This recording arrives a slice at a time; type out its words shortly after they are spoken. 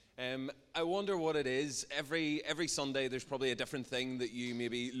I wonder what it is. Every Sunday there's probably a different thing that you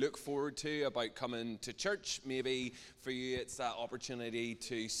maybe look forward to about coming to church. Maybe for you it's that opportunity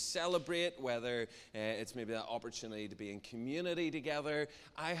to celebrate, whether it's maybe that opportunity to be in community together.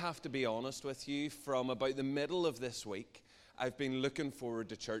 I have to be honest with you, from about the middle of this week, I've been looking forward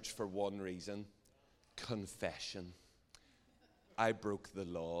to church for one reason: confession. I broke the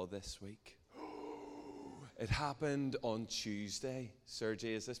law this week. It happened on Tuesday.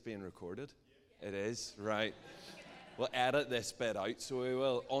 Sergey, is this being recorded? It is, right. We'll edit this bit out, so we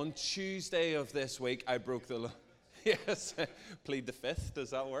will. On Tuesday of this week, I broke the law. Yes, plead the fifth. Does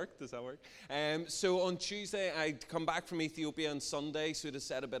that work? So on Tuesday, I'd come back from Ethiopia on Sunday, so to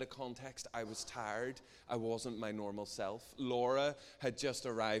set a bit of context, I was tired. I wasn't my normal self. Laura had just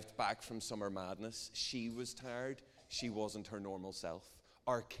arrived back from Summer Madness. She was tired. She wasn't her normal self.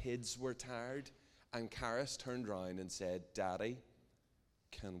 Our kids were tired. And Karis turned round and said, "Daddy,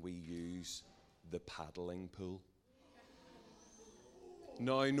 can we use the paddling pool?"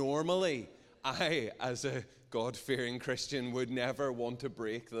 Now, normally, I, as a God-fearing Christian, would never want to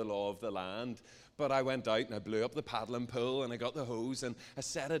break the law of the land. But I went out and I blew up the paddling pool and I got the hose and I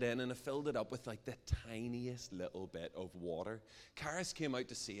set it in and I filled it up with like the tiniest little bit of water. Karis came out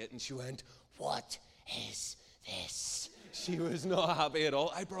to see it and she went, "What is this?" She was not happy at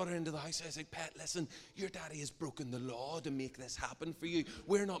all. I brought her into the house. I said, "Pet, listen, your daddy has broken the law to make this happen for you.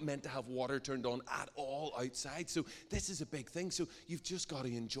 We're not meant to have water turned on at all outside. So this is a big thing. So you've just got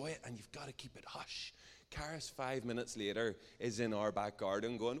to enjoy it and you've got to keep it hush." Karis, 5 minutes later, is in our back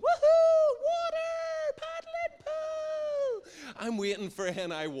garden going, "Woohoo! Water! Paddling pool!" I'm waiting for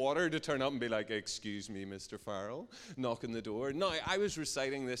N.I. Water to turn up and be like, "Excuse me, Mr. Farrell," knocking the door. Now, I was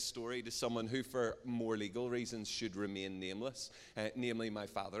reciting this story to someone who, for more legal reasons, should remain nameless, namely my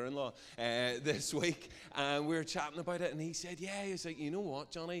father-in-law, this week. And we were chatting about it, and he said, he was like, "You know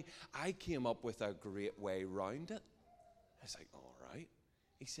what, Johnny? I came up with a great way round it." I was like, "All right."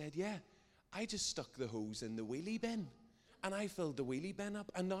 He said, "I just stuck the hose in the wheelie bin. And I filled the wheelie bin up,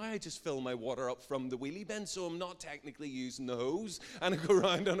 and now I just fill my water up from the wheelie bin, so I'm not technically using the hose, and I go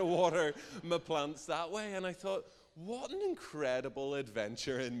around and I water my plants that way." And I thought, what an incredible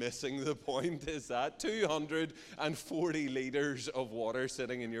adventure in missing the point is that? 240 litres of water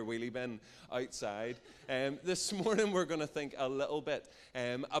sitting in your wheelie bin outside. This morning we're going to think a little bit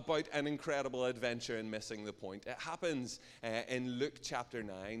about an incredible adventure in missing the point. It happens in Luke chapter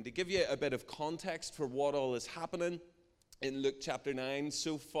 9. To give you a bit of context for what all is happening, in Luke chapter 9,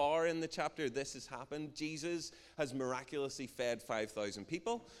 so far in the chapter, this has happened. Jesus has miraculously fed 5,000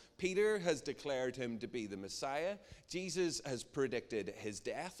 people. Peter has declared him to be the Messiah. Jesus has predicted his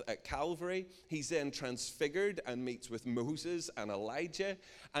death at Calvary. He's then transfigured and meets with Moses and Elijah.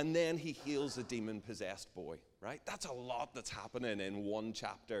 And then he heals a demon-possessed boy, right? That's a lot that's happening in one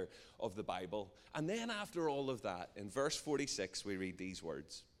chapter of the Bible. And then after all of that, in verse 46, we read these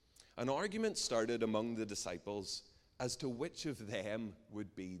words: "An argument started among the disciples as to which of them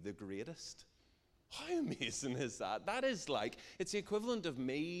would be the greatest." How amazing is that? That is like, it's the equivalent of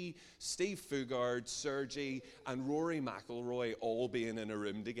me, Steve Fugard, Sergey, and Rory McIlroy all being in a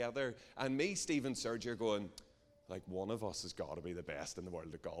room together. And me, Steve, and Sergey are going, like, one of us has got to be the best in the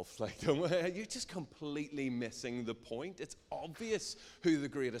world at golf. Like, you're just completely missing the point. It's obvious who the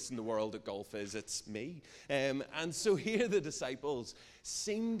greatest in the world at golf is. It's me. And so here the disciples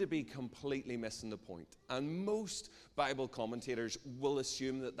seem to be completely missing the point. And most Bible commentators will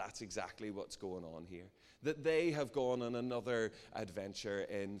assume that that's exactly what's going on here. That they have gone on another adventure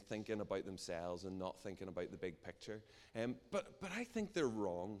in thinking about themselves and not thinking about the big picture. But I think they're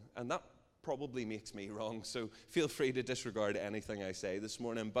wrong. And that probably makes me wrong, so feel free to disregard anything I say this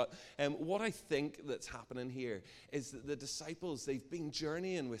morning. But what I think that's happening here is that the disciples, they've been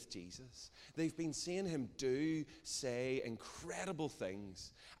journeying with Jesus. They've been seeing him do, say incredible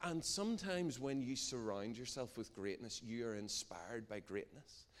things. And sometimes when you surround yourself with greatness, you are inspired by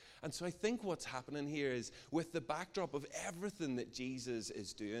greatness. And so I think what's happening here is, with the backdrop of everything that Jesus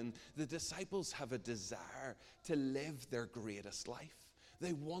is doing, the disciples have a desire to live their greatest life.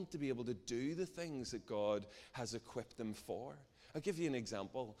 They want to be able to do the things that God has equipped them for. I'll give you an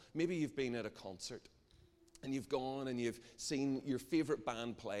example. Maybe you've been at a concert and you've gone and you've seen your favorite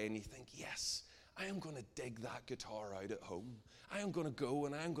band play and you think, yes, I am going to dig that guitar out at home. I am going to go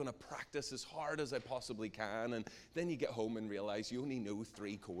and I'm going to practice as hard as I possibly can. And then you get home and realize you only know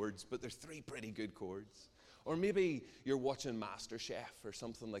 3 chords, but they're 3 pretty good chords. Or maybe you're watching MasterChef or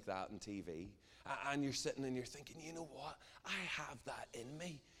something like that on TV, and you're sitting and you're thinking, you know what? I have that in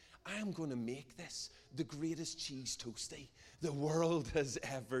me. I am going to make this the greatest cheese toastie the world has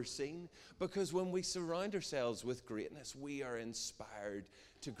ever seen. Because when we surround ourselves with greatness, we are inspired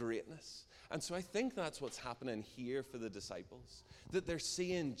to greatness. And so I think that's what's happening here for the disciples, that they're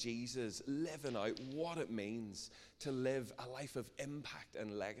seeing Jesus living out what it means to live a life of impact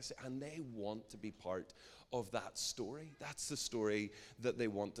and legacy, and they want to be part of that story. That's the story that they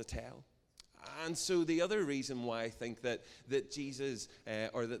want to tell. And so the other reason why I think that Jesus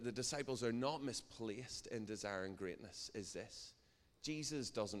or that the disciples are not misplaced in desiring greatness is this: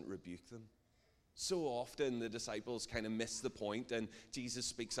 Jesus doesn't rebuke them. So often the disciples kind of miss the point, and Jesus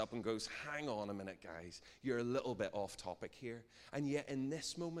speaks up and goes, hang on a minute, guys, you're a little bit off topic here. And yet in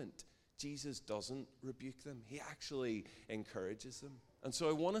this moment, Jesus doesn't rebuke them. He actually encourages them. And so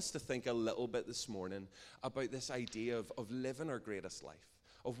I want us to think a little bit this morning about this idea of living our greatest life,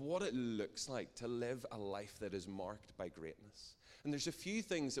 of what it looks like to live a life that is marked by greatness. And there's a few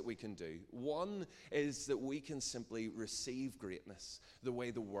things that we can do. One is that we can simply receive greatness the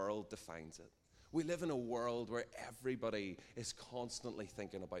way the world defines it. We live in a world where everybody is constantly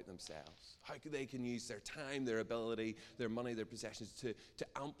thinking about themselves, how they can use their time, their ability, their money, their possessions to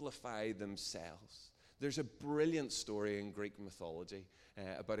amplify themselves. There's a brilliant story in Greek mythology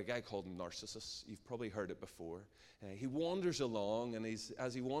about a guy called Narcissus. You've probably heard it before. He wanders along, and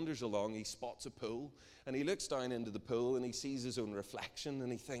as he wanders along, he spots a pool, and he looks down into the pool, and he sees his own reflection, and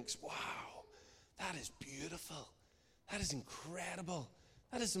he thinks, wow, that is beautiful. That is incredible.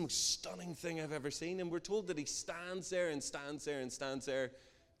 That is the most stunning thing I've ever seen. And we're told that he stands there and stands there and stands there,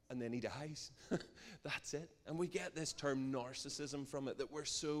 and then he dies. That's it. And we get this term narcissism from it, that we're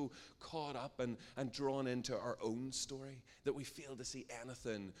so caught up and drawn into our own story that we fail to see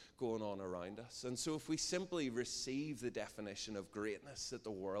anything going on around us. And so if we simply receive the definition of greatness that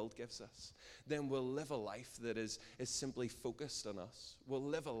the world gives us, then we'll live a life that is simply focused on us. We'll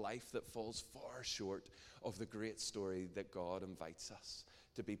live a life that falls far short of the great story that God invites us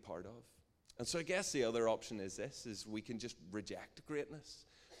to be part of. And so I guess the other option is this, is we can just reject greatness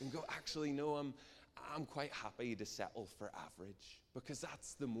and go, actually, no, I'm quite happy to settle for average, because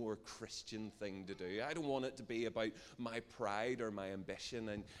that's the more Christian thing to do. I don't want it to be about my pride or my ambition,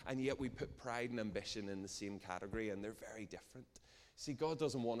 and yet we put pride and ambition in the same category, and they're very different. See, God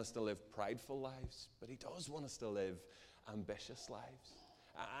doesn't want us to live prideful lives, but he does want us to live ambitious lives.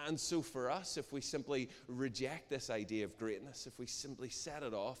 And so for us, if we simply reject this idea of greatness, if we simply set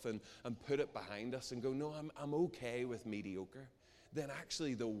it off and put it behind us and go, no, I'm okay with mediocre, then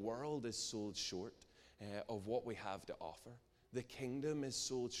actually the world is sold short of what we have to offer. The kingdom is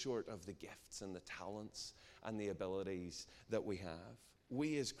sold short of the gifts and the talents and the abilities that we have.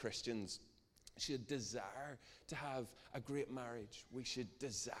 We as Christians should desire to have a great marriage. We should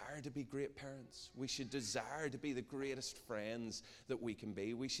desire to be great parents. We should desire to be the greatest friends that we can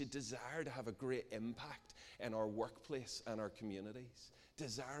be. We should desire to have a great impact in our workplace and our communities.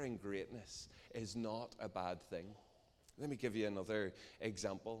 Desiring greatness is not a bad thing. Let me give you another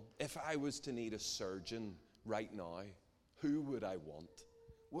example. If I was to need a surgeon right now, who would I want?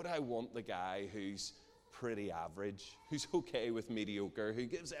 Would I want the guy who's pretty average, who's okay with mediocre, who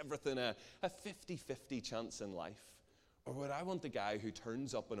gives everything a 50-50 chance in life? Or would I want the guy who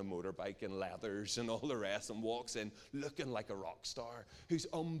turns up on a motorbike and leathers and all the rest and walks in looking like a rock star, who's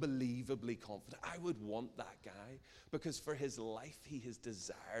unbelievably confident? I would want that guy, because for his life he has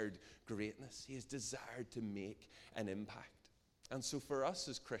desired greatness. He has desired to make an impact. And so for us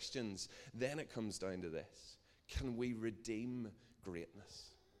as Christians, then it comes down to this: can we redeem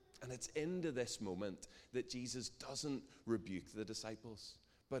greatness? And it's into this moment that Jesus doesn't rebuke the disciples,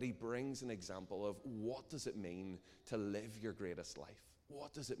 but he brings an example of what does it mean to live your greatest life?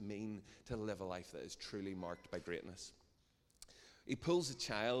 What does it mean to live a life that is truly marked by greatness? He pulls a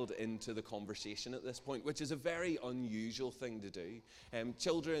child into the conversation at this point, which is a very unusual thing to do.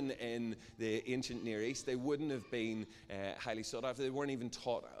 Children in the ancient Near East, they wouldn't have been highly sought after. They weren't even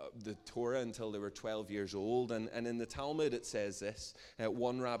taught the Torah until they were 12 years old. And in the Talmud it says this.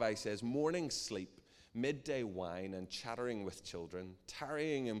 One rabbi says, morning sleep, midday wine, and chattering with children,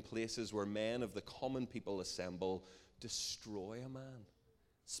 tarrying in places where men of the common people assemble, destroy a man.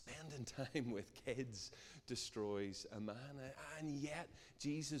 Spending time with kids destroys a man. And yet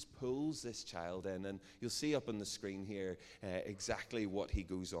Jesus pulls this child in, and you'll see up on the screen here exactly what he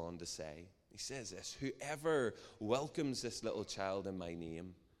goes on to say. He says this: whoever welcomes this little child in my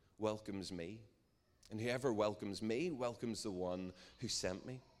name welcomes me, and whoever welcomes me welcomes the one who sent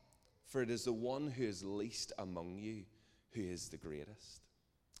me. For it is the one who is least among you who is the greatest.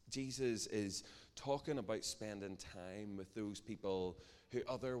 Jesus is talking about spending time with those people who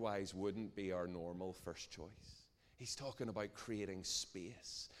otherwise wouldn't be our normal first choice. He's talking about creating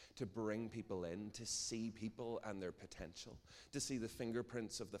space to bring people in, to see people and their potential, to see the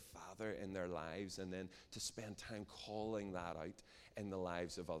fingerprints of the Father in their lives, and then to spend time calling that out in the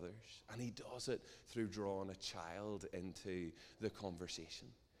lives of others. And he does it through drawing a child into the conversation.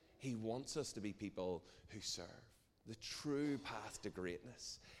 He wants us to be people who serve. The true path to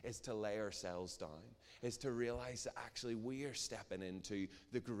greatness is to lay ourselves down, is to realize that actually we are stepping into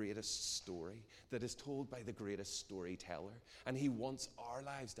the greatest story that is told by the greatest storyteller. And he wants our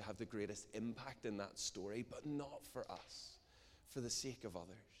lives to have the greatest impact in that story, but not for us, for the sake of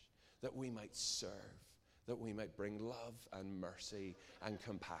others, that we might serve, that we might bring love and mercy and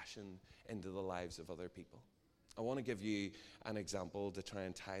compassion into the lives of other people. I want to give you an example to try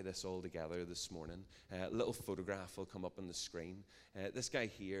and tie this all together this morning. A little photograph will come up on the screen. This guy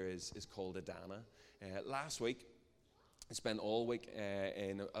here is called Adana. Last week, I spent all week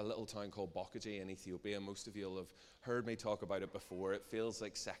in a little town called Bokaji in Ethiopia. Most of you will have heard me talk about it before. It feels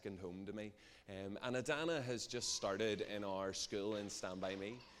like second home to me. And Adana has just started in our school in Stand By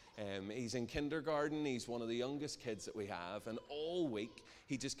Me. He's in kindergarten. He's one of the youngest kids that we have. And all week,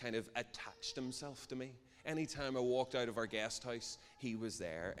 he just kind of attached himself to me. Anytime I walked out of our guest house, he was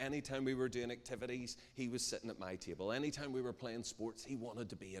there. Anytime we were doing activities, he was sitting at my table. Anytime we were playing sports, he wanted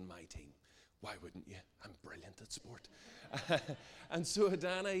to be in my team. Why wouldn't you? I'm brilliant at sport. And so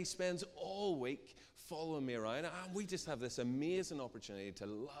Adana, he spends all week following me around. And we just have this amazing opportunity to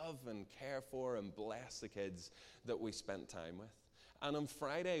love and care for and bless the kids that we spent time with. And on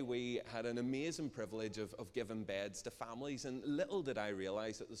Friday, we had an amazing privilege of giving beds to families. And little did I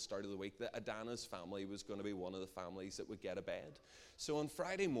realize at the start of the week that Adana's family was going to be one of the families that would get a bed. So on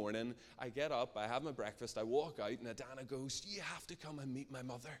Friday morning, I get up, I have my breakfast, I walk out, and Adana goes, "You have to come and meet my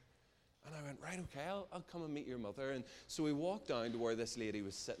mother." And I went, "Right, okay, I'll come and meet your mother." And so we walked down to where this lady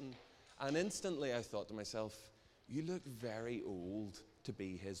was sitting. And instantly I thought to myself, "You look very old to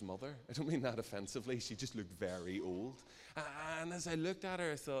be his mother." I don't mean that offensively. She just looked very old. And as I looked at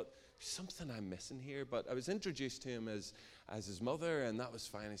her, I thought, something I'm missing here. But I was introduced to him as his mother, and that was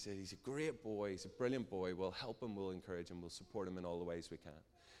fine. I said, "He's a great boy. He's a brilliant boy. We'll help him. We'll encourage him. We'll support him in all the ways we can."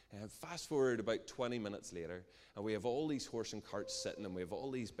 And fast forward about 20 minutes later, and we have all these horse and carts sitting, and we have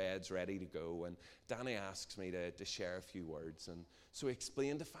all these beds ready to go. And Danny asks me to share a few words. And so we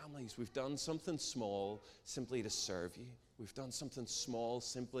explain to families, we've done something small simply to serve you. We've done something small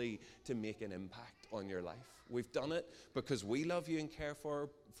simply to make an impact on your life. We've done it because we love you and care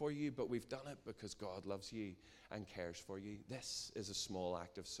for you, but we've done it because God loves you and cares for you. This is a small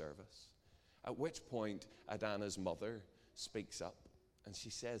act of service. At which point, Adana's mother speaks up, and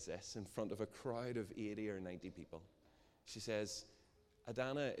she says this in front of a crowd of 80 or 90 people. She says,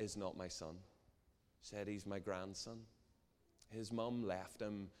 "Adana is not my son." She said, "He's my grandson. His mum left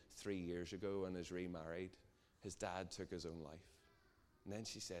him 3 years ago and is remarried. His dad took his own life." And then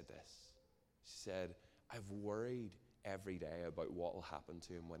she said this. She said, "I've worried every day about what will happen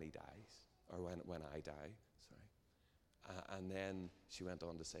to him when he dies, or when I die, sorry." And then she went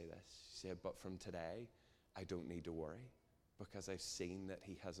on to say this. She said, "But from today, I don't need to worry because I've seen that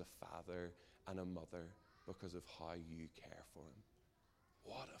he has a father and a mother because of how you care for him."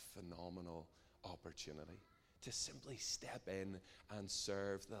 What a phenomenal opportunity to simply step in and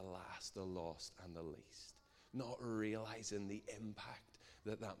serve the last, the lost, and the least. Not realizing the impact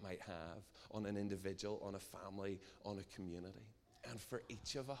that might have on an individual, on a family, on a community. And for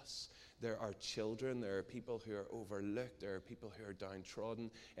each of us, there are children, there are people who are overlooked, there are people who are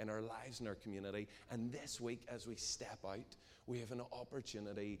downtrodden in our lives and our community. And this week, as we step out, we have an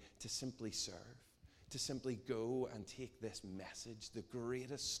opportunity to simply serve, to simply go and take this message, the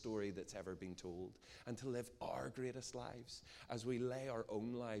greatest story that's ever been told, and to live our greatest lives as we lay our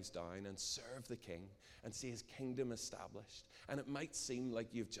own lives down and serve the King and see his kingdom established. And it might seem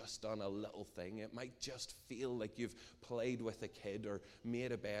like you've just done a little thing. It might just feel like you've played with a kid or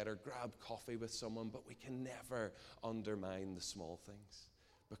made a bed or grabbed coffee with someone, but we can never undermine the small things,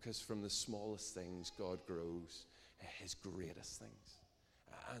 because from the smallest things, God grows his greatest things.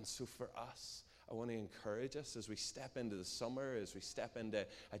 And so for us, I want to encourage us as we step into the summer, as we step into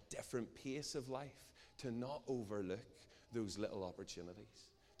a different pace of life, to not overlook those little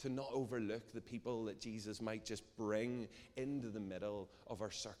opportunities, to not overlook the people that Jesus might just bring into the middle of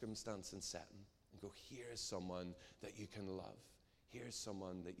our circumstance and setting, and go, here's someone that you can love. Here's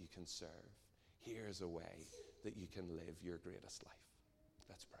someone that you can serve. Here's a way that you can live your greatest life.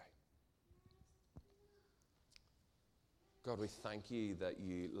 Let's pray. God, we thank you that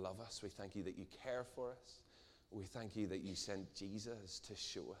you love us. We thank you that you care for us. We thank you that you sent Jesus to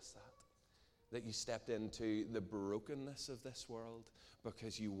show us that you stepped into the brokenness of this world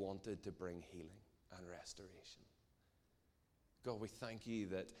because you wanted to bring healing and restoration. God, we thank you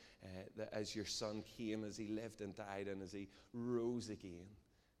that as your Son came, as he lived and died, and as he rose again,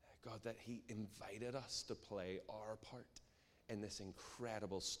 God, that he invited us to play our part in this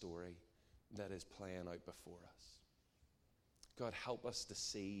incredible story that is playing out before us. God, help us to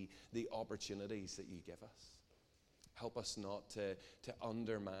see the opportunities that you give us. Help us not to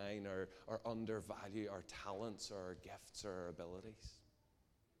undermine or undervalue our talents or our gifts or our abilities.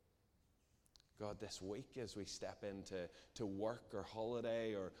 God, this week as we step into work or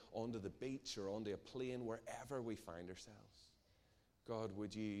holiday or onto the beach or onto a plane, wherever we find ourselves, God,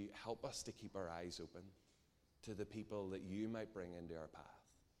 would you help us to keep our eyes open to the people that you might bring into our path,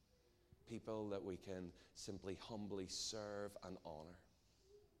 people that we can simply humbly serve and honor.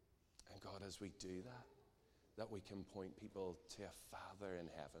 And God, as we do that we can point people to a Father in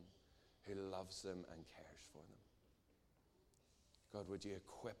heaven who loves them and cares for them. God, would you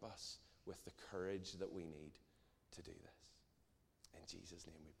equip us with the courage that we need to do this? In Jesus'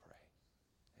 name we pray.